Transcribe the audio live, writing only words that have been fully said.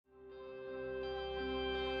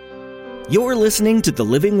You're listening to The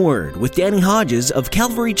Living Word with Danny Hodges of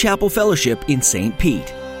Calvary Chapel Fellowship in St.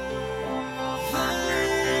 Pete.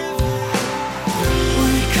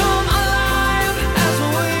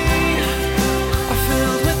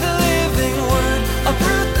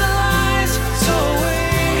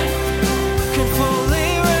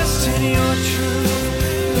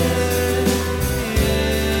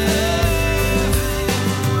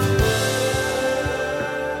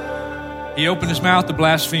 He opened his mouth to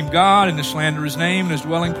blaspheme God and to slander his name and his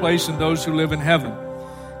dwelling place and those who live in heaven.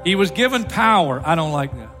 He was given power. I don't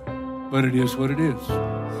like that, but it is what it is.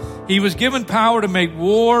 He was given power to make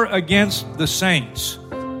war against the saints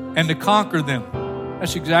and to conquer them.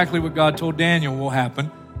 That's exactly what God told Daniel will happen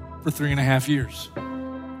for 3.5 years.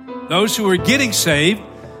 Those who are getting saved,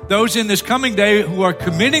 those in this coming day who are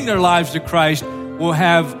committing their lives to Christ, will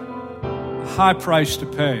have a high price to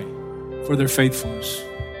pay for their faithfulness.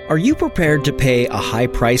 Are you prepared to pay a high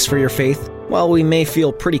price for your faith? While we may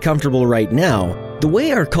feel pretty comfortable right now, the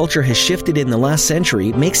way our culture has shifted in the last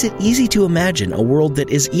century makes it easy to imagine a world that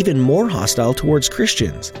is even more hostile towards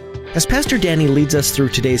Christians. As Pastor Danny leads us through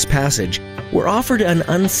today's passage, we're offered an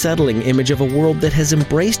unsettling image of a world that has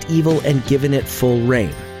embraced evil and given it full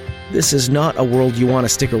reign. This is not a world you want to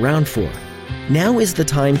stick around for. Now is the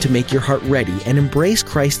time to make your heart ready and embrace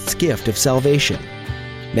Christ's gift of salvation.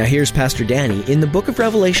 Now here's Pastor Danny in the book of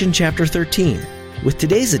Revelation chapter 13 with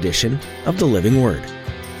today's edition of The Living Word.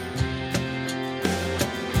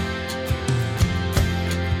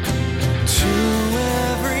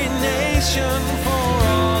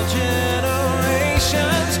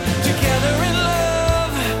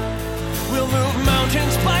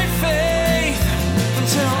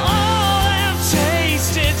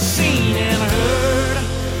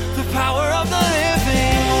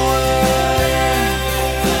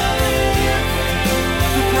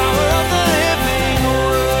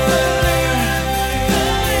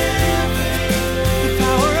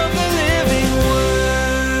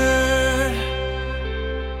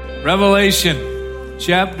 Revelation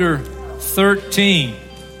chapter 13.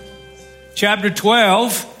 Chapter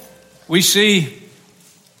 12, we see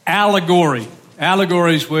allegory.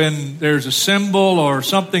 Allegory is when there's a symbol or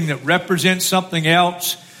something that represents something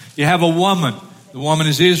else. You have a woman. The woman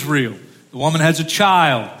is Israel. The woman has a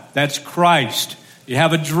child. That's Christ. You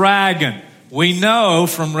have a dragon. We know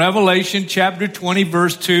from Revelation chapter 20,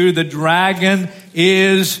 verse 2, the dragon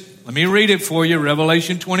is, let me read it for you,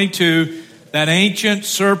 Revelation 22, that ancient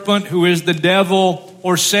serpent who is the devil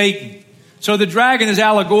or Satan. So the dragon is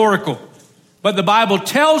allegorical. But the Bible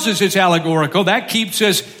tells us it's allegorical. That keeps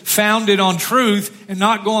us founded on truth and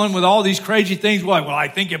not going with all these crazy things. Well, I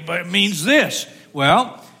think it means this.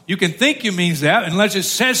 Well, you can think it means that unless it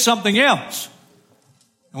says something else.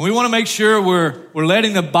 And we want to make sure we're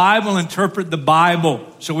letting the Bible interpret the Bible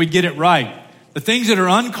so we get it right. The things that are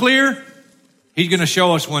unclear, he's going to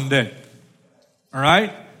show us one day. All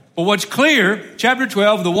right? But what's clear, chapter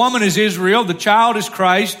 12, the woman is Israel, the child is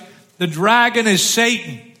Christ, the dragon is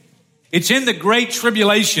Satan. It's in the great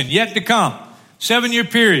tribulation yet to come, 7-year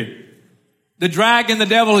period. The dragon, the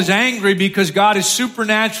devil, is angry because God is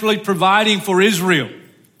supernaturally providing for Israel.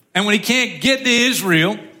 And when he can't get to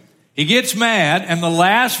Israel, he gets mad. And the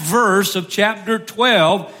last verse of chapter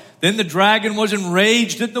 12, then the dragon was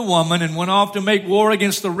enraged at the woman and went off to make war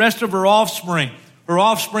against the rest of her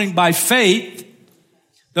offspring by faith,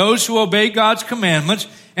 those who obey God's commandments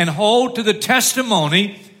and hold to the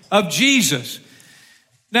testimony of Jesus.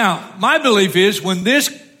 Now, my belief is when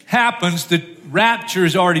this happens, the rapture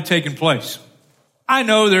has already taken place. I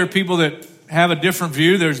know there are people that have a different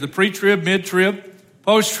view. There's the pre-trib, mid-trib,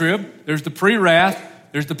 post-trib. There's the pre-wrath.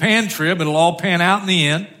 There's the pan-trib. It'll all pan out in the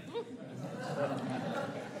end.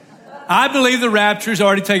 I believe the rapture has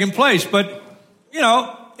already taken place. But,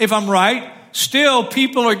 if I'm right, still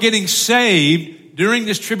people are getting saved during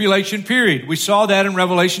this tribulation period. We saw that in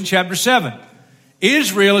Revelation chapter 7.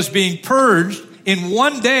 Israel is being purged. In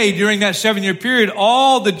one day during that 7-year period,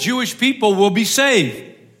 all the Jewish people will be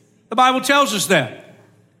saved. The Bible tells us that.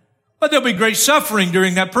 But there'll be great suffering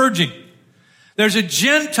during that purging. There's a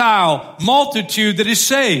Gentile multitude that is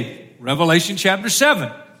saved. Revelation chapter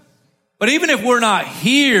 7. But even if we're not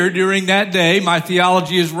here during that day, my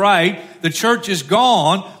theology is right, the church is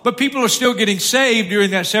gone, but people are still getting saved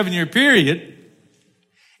during that 7-year period.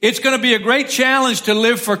 It's going to be a great challenge to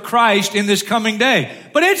live for Christ in this coming day.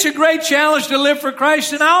 But it's a great challenge to live for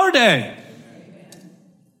Christ in our day.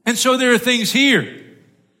 And so there are things here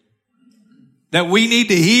that we need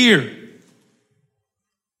to hear.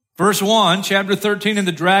 Verse 1, chapter 13, and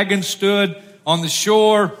the dragon stood on the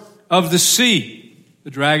shore of the sea. The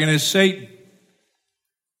dragon is Satan.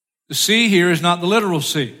 The sea here is not the literal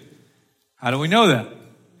sea. How do we know that?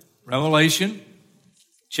 Revelation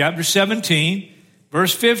chapter 17,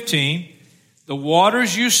 verse 15. The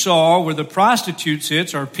waters you saw where the prostitute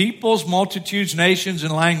sits are peoples, multitudes, nations,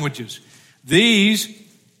 and languages. These,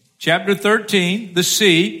 chapter 13, the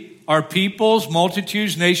sea, are peoples,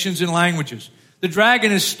 multitudes, nations, and languages. The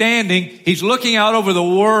dragon is standing. He's looking out over the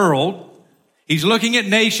world. He's looking at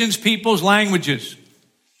nations, peoples, languages.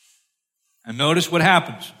 And notice what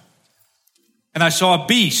happens. And I saw a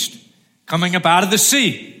beast coming up out of the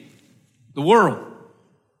sea, the world.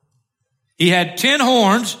 He had 10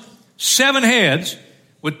 horns, 7 heads,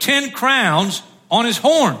 with 10 crowns on his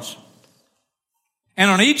horns. And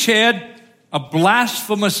on each head, a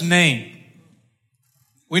blasphemous name.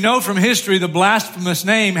 We know from history the blasphemous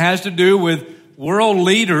name has to do with world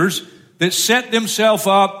leaders that set themselves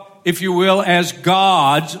up, if you will, as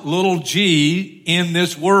gods, little g, in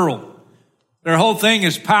this world. Their whole thing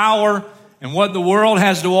is power and what the world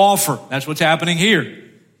has to offer. That's what's happening here.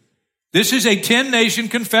 This is a 10-nation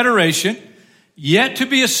confederation, yet to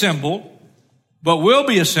be assembled, but will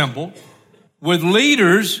be assembled, with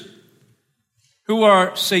leaders who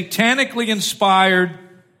are satanically inspired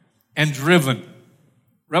and driven.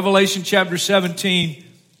 Revelation chapter 17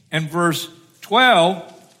 and verse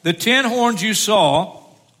 12, the 10 horns you saw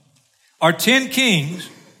are 10 kings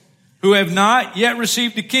who have not yet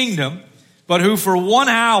received the kingdom, but who for 1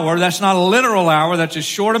 hour, that's not a literal hour, that's a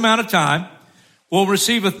short amount of time, will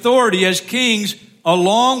receive authority as kings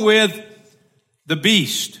along with the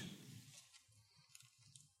beast.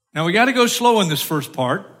 Now we got to go slow in this first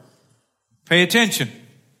part. Pay attention.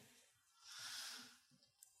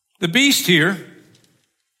 The beast here,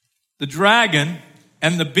 the dragon,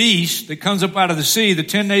 and the beast that comes up out of the sea, the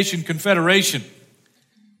 10-nation confederation,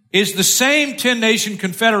 is the same 10-nation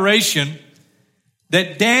confederation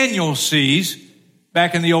that Daniel sees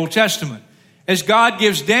back in the Old Testament. As God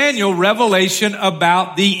gives Daniel revelation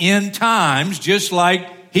about the end times, just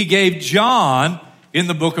like he gave John in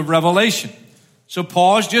the book of Revelation. So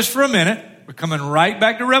pause just for a minute. We're coming right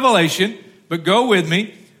back to Revelation, but go with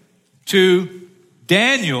me to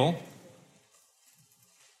Daniel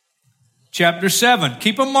chapter 7.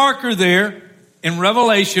 Keep a marker there in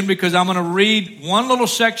Revelation because I'm going to read one little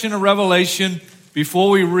section of Revelation before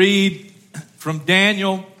we read from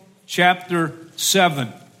Daniel chapter 7.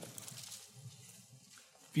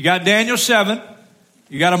 If you got Daniel 7,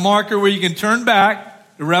 you got a marker where you can turn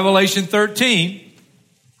back to Revelation 13.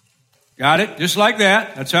 Got it? Just like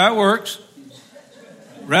that. That's how it works.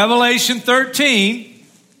 Revelation 13,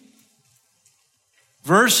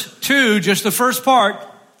 verse 2, just the first part.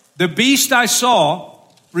 The beast I saw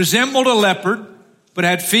resembled a leopard, but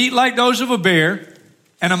had feet like those of a bear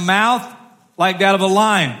and a mouth like that of a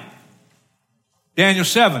lion. Daniel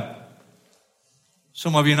 7.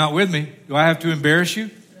 Some of you are not with me. Do I have to embarrass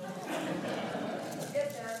you?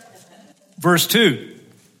 Verse 2.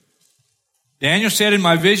 Daniel said, in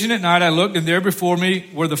my vision at night I looked, and there before me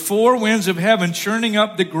were the 4 winds of heaven churning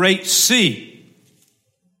up the great sea.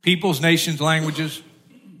 Peoples, nations, languages.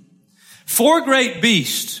 4 great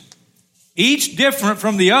beasts, each different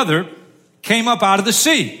from the other, came up out of the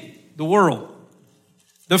sea, the world.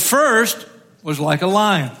 The first was like a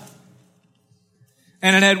lion,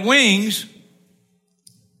 and it had wings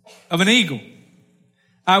of an eagle.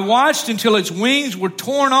 I watched until its wings were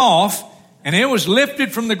torn off, and it was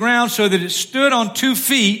lifted from the ground so that it stood on 2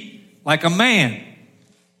 feet like a man.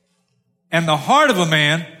 And the heart of a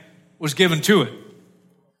man was given to it.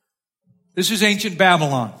 This is ancient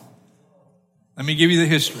Babylon. Let me give you the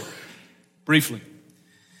history briefly.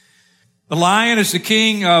 The lion is the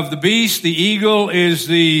king of the beast. The eagle is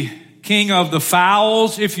the king of the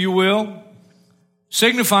fowls, if you will,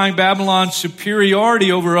 signifying Babylon's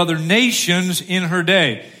superiority over other nations in her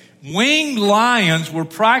day. Winged lions were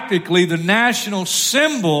practically the national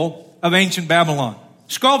symbol of ancient Babylon.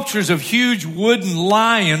 Sculptures of huge wooden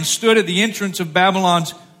lions stood at the entrance of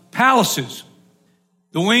Babylon's palaces.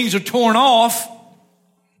 The wings are torn off,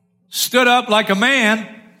 stood up like a man,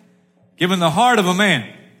 given the heart of a man.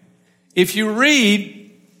 If you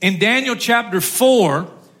read in Daniel chapter 4,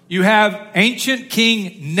 you have ancient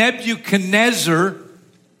King Nebuchadnezzar,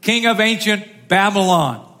 king of ancient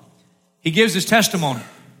Babylon. He gives his testimony.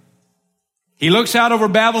 He looks out over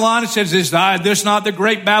Babylon and says, is this not the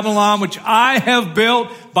great Babylon which I have built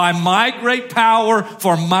by my great power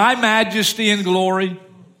for my majesty and glory?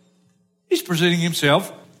 He's presenting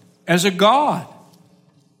himself as a god.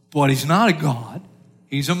 But he's not a god.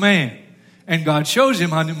 He's a man. And God shows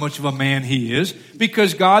him how much of a man he is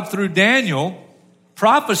because God, through Daniel,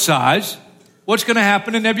 prophesies what's going to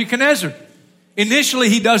happen to Nebuchadnezzar. Initially,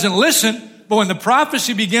 he doesn't listen, but when the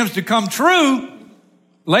prophecy begins to come true,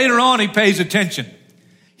 Later on, he pays attention.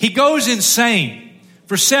 He goes insane.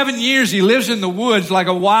 For 7 years, he lives in the woods like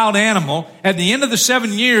a wild animal. At the end of the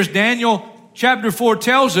 7 years, Daniel chapter 4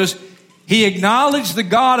 tells us, he acknowledged the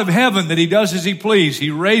God of heaven that he does as he please.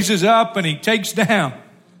 He raises up and he takes down.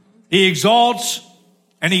 He exalts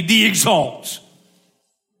and he de-exalts.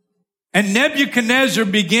 And Nebuchadnezzar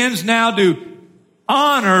begins now to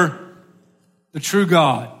honor the true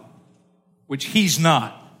God, which he's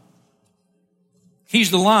not.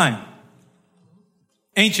 He's the lion,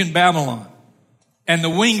 ancient Babylon. And the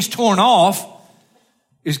wings torn off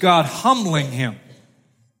is God humbling him.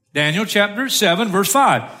 Daniel chapter 7, verse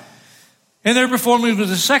 5. And there before me was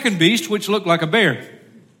a second beast, which looked like a bear.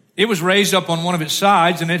 It was raised up on one of its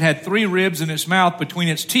sides, and it had 3 ribs in its mouth between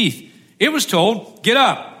its teeth. It was told, get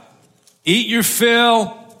up, eat your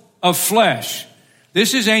fill of flesh.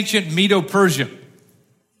 This is ancient Medo-Persia.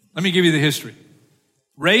 Let me give you the history.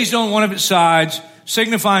 Raised on one of its sides,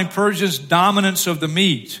 signifying Persia's dominance of the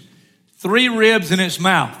Medes. 3 ribs in its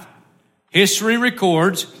mouth. History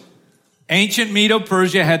records ancient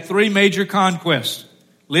Medo-Persia had 3 major conquests.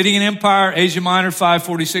 Lydian Empire, Asia Minor,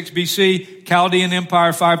 546 BC. Chaldean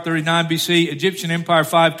Empire, 539 BC. Egyptian Empire,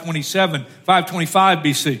 525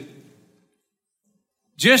 BC.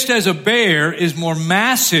 Just as a bear is more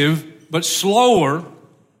massive but slower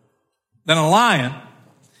than a lion,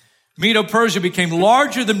 Medo-Persia became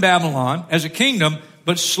larger than Babylon as a kingdom,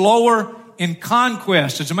 but slower in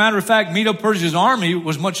conquest. As a matter of fact, Medo-Persia's army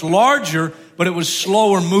was much larger, but it was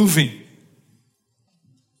slower moving.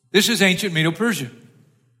 This is ancient Medo-Persia.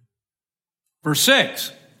 Verse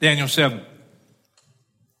 6, Daniel 7.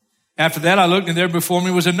 After that I looked, and there before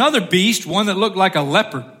me was another beast, one that looked like a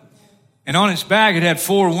leopard. And on its back it had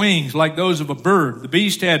 4 wings like those of a bird. The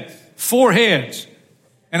beast had 4 heads,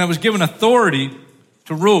 and it was given authority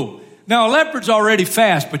to rule. Now, a leopard's already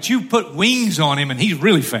fast, but you put wings on him, and he's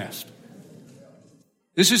really fast.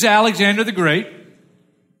 This is Alexander the Great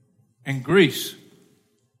and Greece.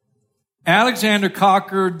 Alexander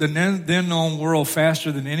conquered the then known world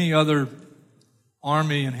faster than any other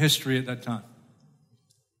army in history at that time.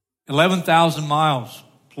 11,000 miles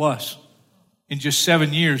plus in just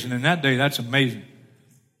 7 years. And in that day, that's amazing.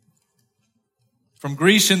 From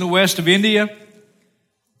Greece in the west of India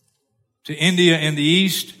to India in the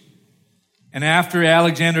east. And after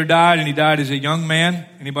Alexander died, and he died as a young man,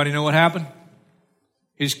 anybody know what happened?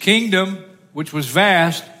 His kingdom, which was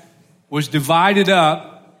vast, was divided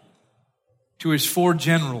up to his 4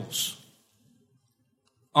 generals.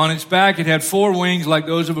 On its back, it had 4 wings like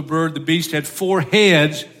those of a bird. The beast had 4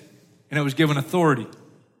 heads, and it was given authority.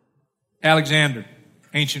 Alexander,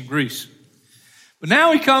 ancient Greece. But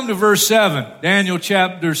now we come to verse 7, Daniel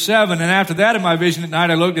chapter 7. And after that, in my vision at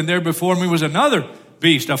night, I looked, and there before me was another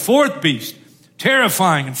beast, a 4th beast,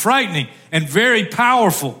 terrifying and frightening and very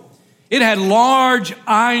powerful. It had large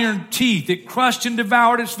iron teeth. It crushed and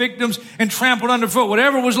devoured its victims and trampled underfoot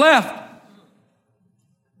whatever was left.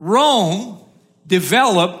 Rome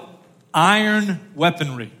developed iron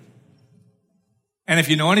weaponry. And if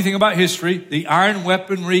you know anything about history, the iron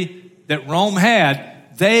weaponry that Rome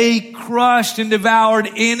had, they crushed and devoured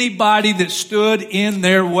anybody that stood in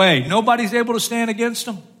their way. Nobody's able to stand against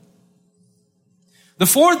them. The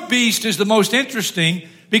 4th beast is the most interesting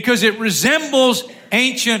because it resembles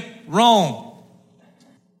ancient Rome.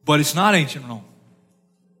 But it's not ancient Rome.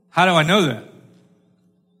 How do I know that?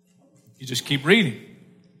 You just keep reading.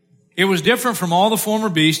 It was different from all the former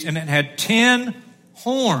beasts, and it had 10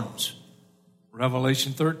 horns.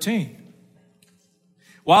 Revelation 13.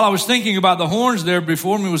 While I was thinking about the horns, there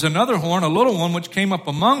before me was another horn, a little one, which came up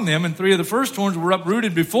among them, and 3 of the first horns were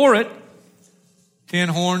uprooted before it. 10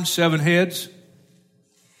 horns, 7 heads.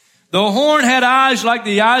 The horn had eyes like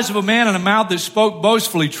the eyes of a man and a mouth that spoke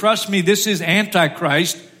boastfully. Trust me, this is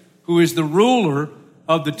Antichrist, who is the ruler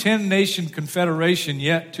of the 10-nation confederation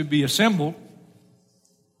yet to be assembled.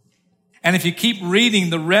 And if you keep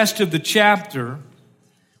reading the rest of the chapter,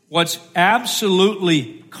 what's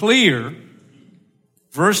absolutely clear,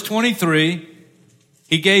 verse 23,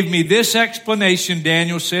 he gave me this explanation,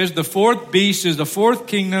 Daniel says, the 4th beast is the 4th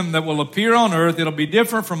kingdom that will appear on earth. It'll be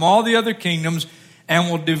different from all the other kingdoms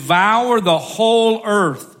and will devour the whole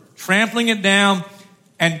earth, trampling it down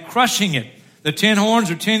and crushing it. The 10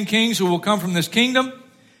 horns are 10 kings who will come from this kingdom.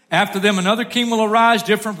 After them, another king will arise,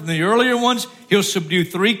 different from the earlier ones. He'll subdue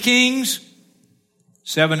 3 kings,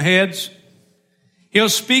 7 heads. He'll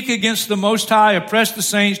speak against the Most High, oppress the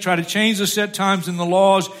saints, try to change the set times in the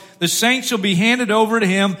laws. The saints shall be handed over to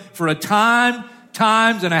him for a time,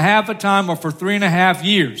 times and a half a time, or for 3.5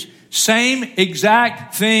 years. Same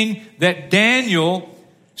exact thing that Daniel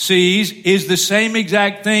sees is the same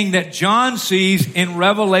exact thing that John sees in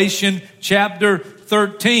Revelation chapter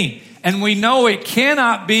 13. And we know it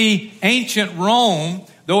cannot be ancient Rome,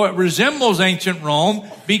 though it resembles ancient Rome,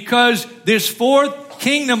 because this fourth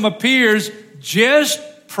kingdom appears just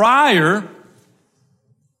prior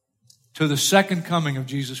to the second coming of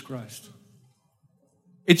Jesus Christ.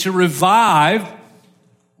 It's a revived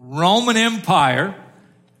Roman Empire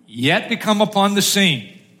yet to come upon the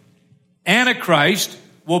scene. Antichrist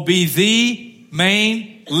will be the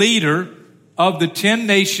main leader of the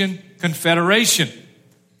 10-nation confederation.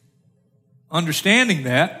 Understanding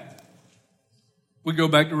that, we go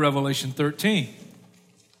back to Revelation 13.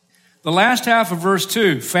 The last half of verse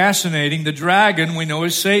 2, fascinating. The dragon, we know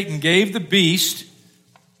as Satan, gave the beast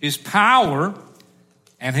his power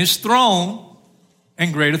and his throne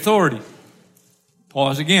and great authority.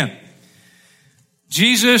 Pause again.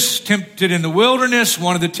 Jesus tempted in the wilderness.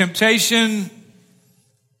 One of the temptations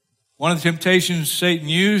Satan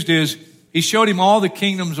used is he showed him all the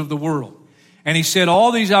kingdoms of the world. And he said,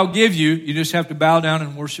 all these I'll give you. You just have to bow down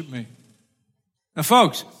and worship me. Now,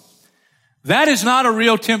 folks, that is not a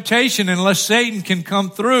real temptation unless Satan can come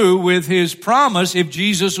through with his promise if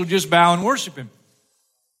Jesus will just bow and worship him.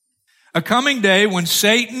 A coming day when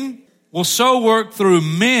Satan will so work through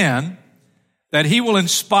men that he will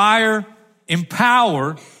inspire,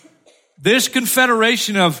 empower this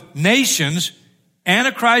confederation of nations,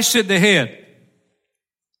 Antichrist at the head.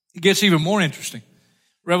 It gets even more interesting.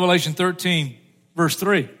 Revelation 13, verse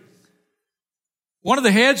 3. One of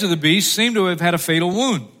the heads of the beast seemed to have had a fatal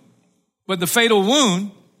wound, but the fatal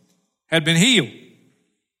wound had been healed.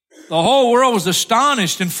 The whole world was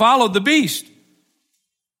astonished and followed the beast.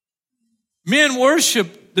 Men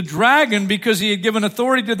worshiped the dragon because he had given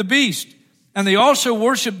authority to the beast. And they also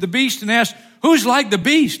worshiped the beast and asked, who's like the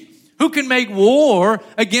beast? Who can make war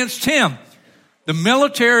against him? The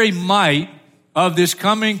military might of this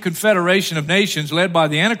coming confederation of nations led by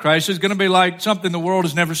the Antichrist is going to be like something the world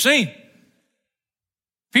has never seen.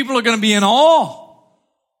 People are going to be in awe.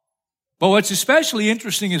 But what's especially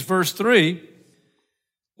interesting is verse 3.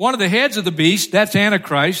 One of the heads of the beast, that's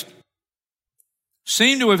Antichrist,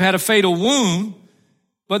 seemed to have had a fatal wound,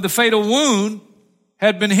 but the fatal wound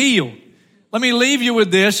had been healed. Let me leave you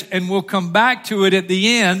with this, and we'll come back to it at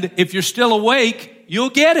the end. If you're still awake, you'll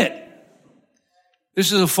get it.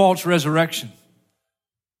 This is a false resurrection.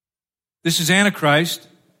 This is Antichrist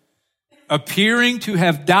appearing to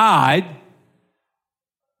have died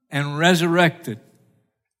and resurrected.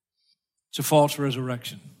 It's a false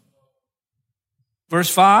resurrection. Verse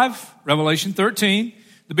 5, Revelation 13.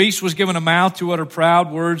 The beast was given a mouth to utter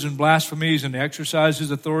proud words and blasphemies and to exercise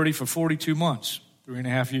his authority for 42 months,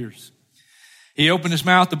 3.5 years. He opened his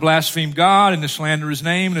mouth to blaspheme God and to slander his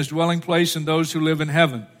name and his dwelling place and those who live in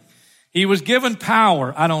heaven. He was given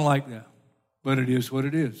power. I don't like that, but it is what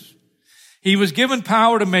it is. He was given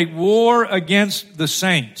power to make war against the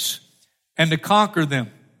saints and to conquer them.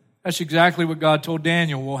 That's exactly what God told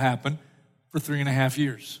Daniel will happen for 3.5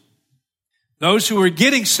 years. Those who are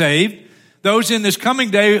getting saved, those in this coming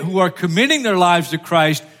day who are committing their lives to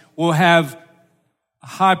Christ will have a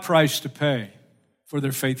high price to pay for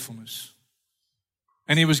their faithfulness.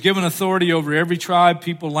 And he was given authority over every tribe,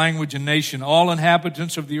 people, language, and nation. All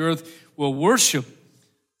inhabitants of the earth will worship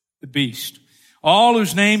the beast. All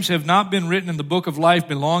whose names have not been written in the book of life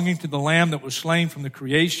belonging to the Lamb that was slain from the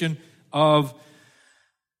creation of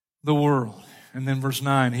the world. And then verse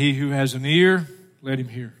 9, he who has an ear, let him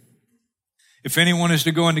hear. If anyone is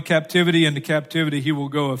to go into captivity he will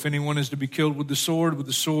go. If anyone is to be killed with the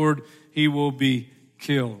sword he will be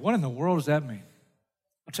killed. What in the world does that mean?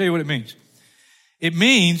 I'll tell you what it means. It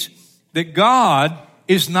means that God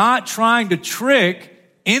is not trying to trick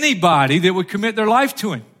anybody that would commit their life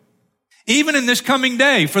to him. Even in this coming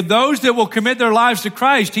day, for those that will commit their lives to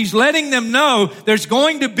Christ, he's letting them know there's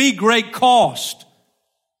going to be great cost.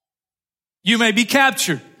 You may be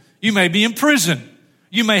captured. You may be in prison.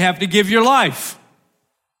 You may have to give your life.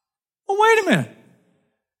 Well, wait a minute.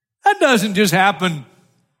 That doesn't just happen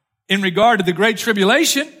in regard to the Great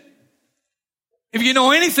Tribulation. If you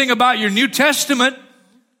know anything about your New Testament,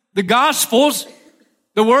 the Gospels,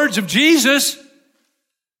 the words of Jesus,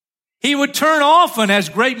 he would turn often as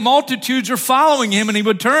great multitudes are following him, and he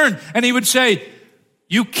would turn and he would say,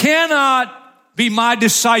 you cannot be my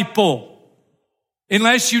disciple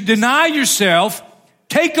unless you deny yourself,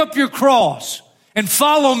 take up your cross, and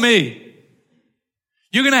follow me.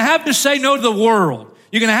 You're going to have to say no to the world.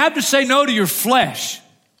 You're going to have to say no to your flesh.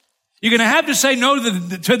 You're going to have to say no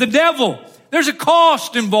to the devil. There's a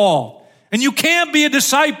cost involved. And you can't be a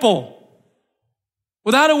disciple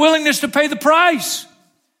without a willingness to pay the price.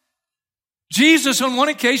 Jesus on one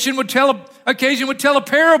occasion would tell a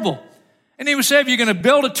parable. And he would say, if you're going to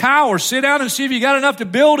build a tower, sit down and see if you got enough to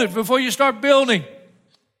build it before you start building.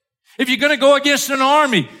 If you're going to go against an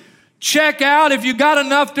army, check out if you got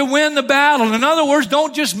enough to win the battle. In other words,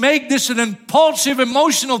 don't just make this an impulsive,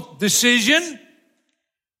 emotional decision.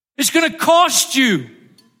 It's going to cost you.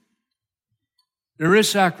 There is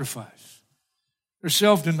sacrifice. There's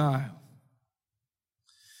self-denial.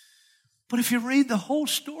 But if you read the whole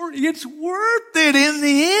story, it's worth it in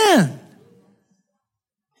the end.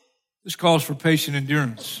 This calls for patient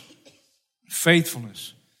endurance,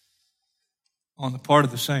 faithfulness on the part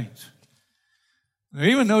of the saints. Now,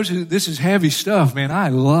 even though this is heavy stuff, man, I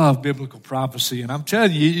love biblical prophecy. And I'm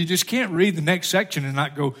telling you, you just can't read the next section and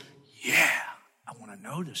not go, yeah, I want to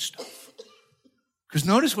know this stuff. Because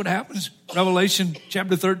notice what happens, Revelation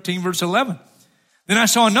chapter 13, verse 11. Then I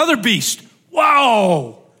saw another beast.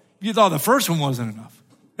 Wow! You thought the first one wasn't enough.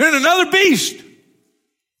 Then another beast.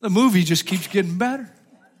 The movie just keeps getting better.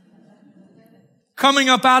 Coming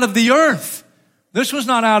up out of the earth. This was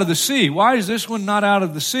not out of the sea. Why is this one not out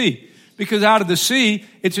of the sea? Because out of the sea,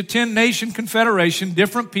 it's a 10-nation confederation,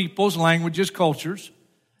 different peoples, languages, cultures,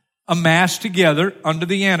 amassed together under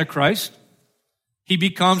the Antichrist. He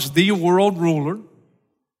becomes the world ruler.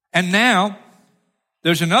 And now,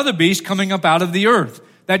 there's another beast coming up out of the earth.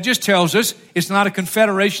 That just tells us it's not a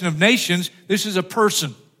confederation of nations. This is a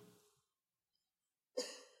person.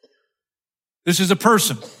 This is a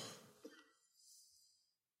person.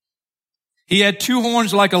 He had 2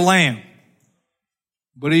 horns like a lamb,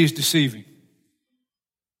 but he's deceiving.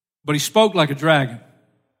 But he spoke like a dragon,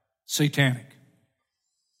 satanic.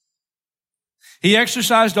 He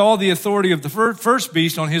exercised all the authority of the first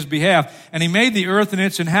beast on his behalf, and he made the earth and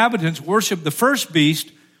its inhabitants worship the first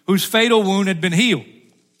beast whose fatal wound had been healed.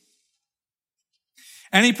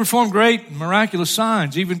 And he performed great and miraculous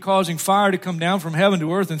signs, even causing fire to come down from heaven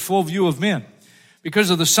to earth in full view of men. Because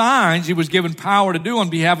of the signs he was given power to do on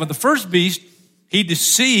behalf of the first beast, he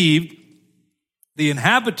deceived the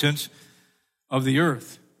inhabitants of the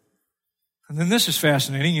earth. And then this is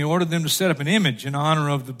fascinating. He ordered them to set up an image in honor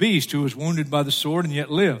of the beast who was wounded by the sword and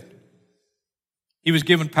yet lived. He was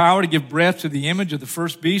given power to give breath to the image of the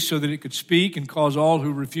first beast so that it could speak and cause all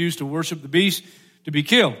who refused to worship the beast to be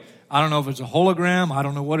killed. I don't know if it's a hologram. I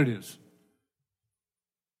don't know what it is.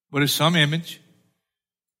 But it's some image.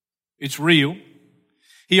 It's real.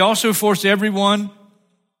 He also forced everyone,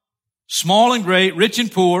 small and great, rich and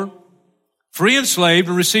poor, free and slave,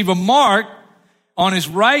 to receive a mark on his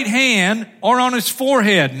right hand or on his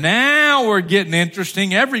forehead. Now we're getting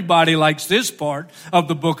interesting. Everybody likes this part of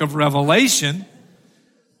the book of Revelation.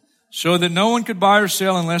 So that no one could buy or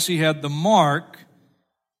sell unless he had the mark,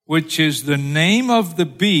 which is the name of the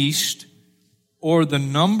beast or the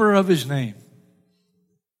number of his name.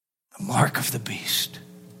 The mark of the beast.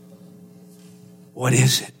 What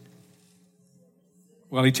is it?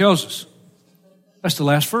 Well, he tells us. That's the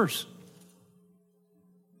last verse.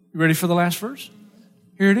 You ready for the last verse?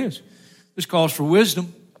 Here it is. This calls for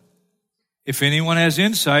wisdom. If anyone has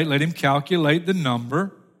insight, let him calculate the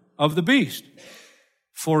number of the beast.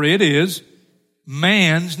 For it is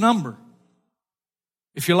man's number.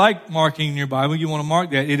 If you like marking in your Bible, you want to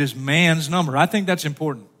mark that. It is man's number. I think that's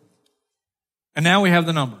important. And now we have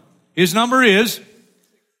the number. His number is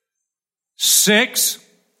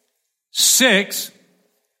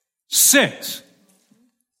 666.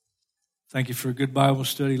 Thank you for a good Bible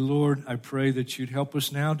study, Lord. I pray that you'd help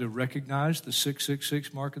us now to recognize the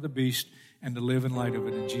 666 mark of the beast and to live in light of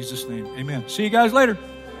it. In Jesus' name, amen. See you guys later.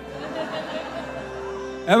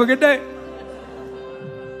 Have a good day.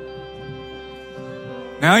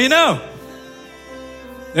 Now you know.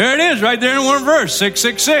 There it is, right there in one verse,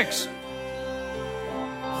 666.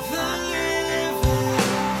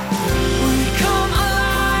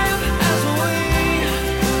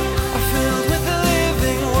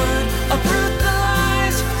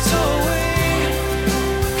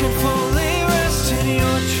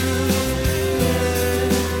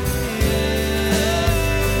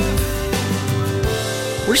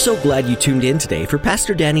 We're so glad you tuned in today for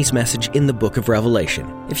Pastor Danny's message in the book of Revelation.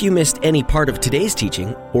 If you missed any part of today's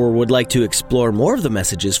teaching or would like to explore more of the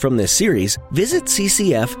messages from this series, visit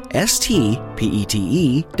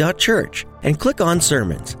ccfstpete.church and click on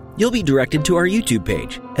Sermons. You'll be directed to our YouTube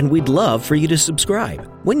page, and we'd love for you to subscribe.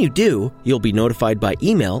 When you do, you'll be notified by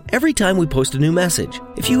email every time we post a new message.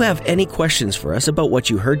 If you have any questions for us about what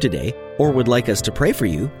you heard today or would like us to pray for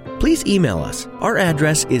you, please email us. Our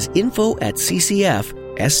address is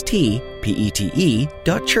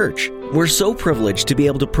info@ccfstpete.church. We're so privileged to be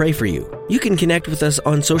able to pray for you. You can connect with us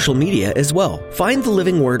on social media as well. Find the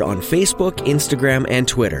Living Word on Facebook, Instagram, and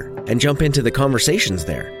Twitter. and jump into the conversations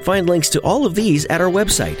there. Find links to all of these at our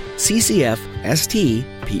website,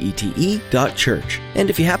 ccfstpete.church. And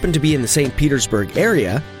if you happen to be in the St. Petersburg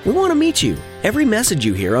area, we want to meet you. Every message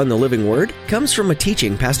you hear on the Living Word comes from a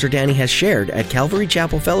teaching Pastor Danny has shared at Calvary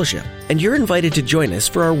Chapel Fellowship, and you're invited to join us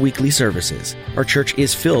for our weekly services. Our church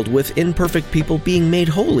is filled with imperfect people being made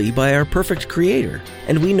holy by our perfect Creator,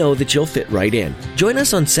 and we know that you'll fit right in. Join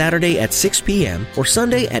us on Saturday at 6 p.m. or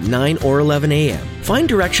Sunday at 9 or 11 a.m. Find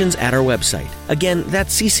directions at our website. Again,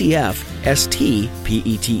 that's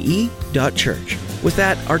ccfstpete.church. With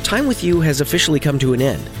that, our time with you has officially come to an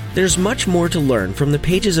end. There's much more to learn from the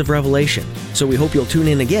pages of Revelation, so we hope you'll tune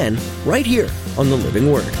in again right here on the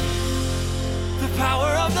Living Word.